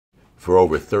For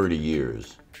over 30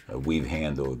 years, we've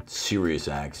handled serious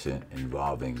accidents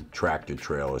involving tractor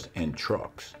trailers and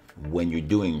trucks. When you're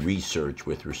doing research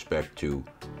with respect to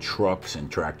trucks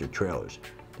and tractor trailers,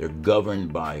 they're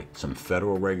governed by some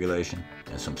federal regulation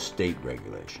and some state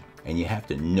regulation. And you have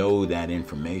to know that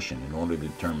information in order to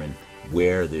determine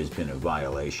where there's been a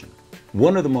violation.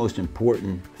 One of the most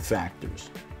important factors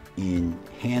in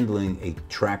handling a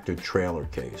tractor trailer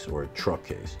case or a truck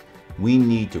case, we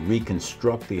need to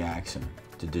reconstruct the accident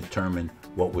to determine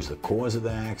what was the cause of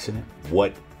the accident,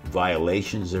 what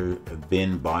violations there have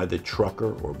been by the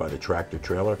trucker or by the tractor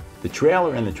trailer. The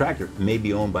trailer and the tractor may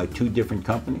be owned by two different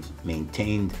companies,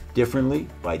 maintained differently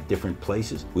by different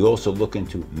places. We also look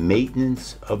into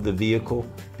maintenance of the vehicle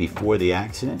before the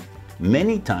accident.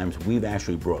 Many times we've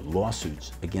actually brought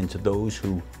lawsuits against those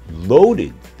who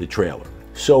loaded the trailer.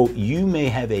 So you may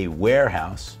have a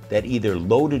warehouse that either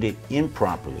loaded it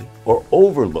improperly or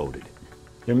overloaded it.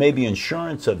 There may be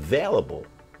insurance available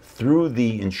through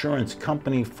the insurance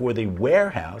company for the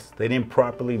warehouse that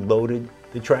improperly loaded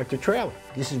the tractor trailer.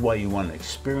 This is why you want an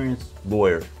experienced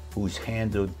lawyer who's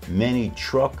handled many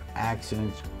truck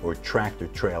accidents or tractor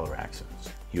trailer accidents.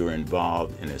 You're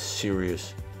involved in a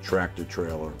serious tractor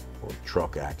trailer or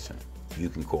truck accident, you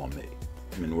can call me.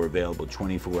 We're available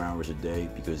 24 hours a day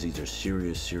because these are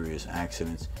serious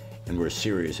accidents, and we're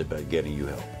serious about getting you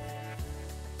help.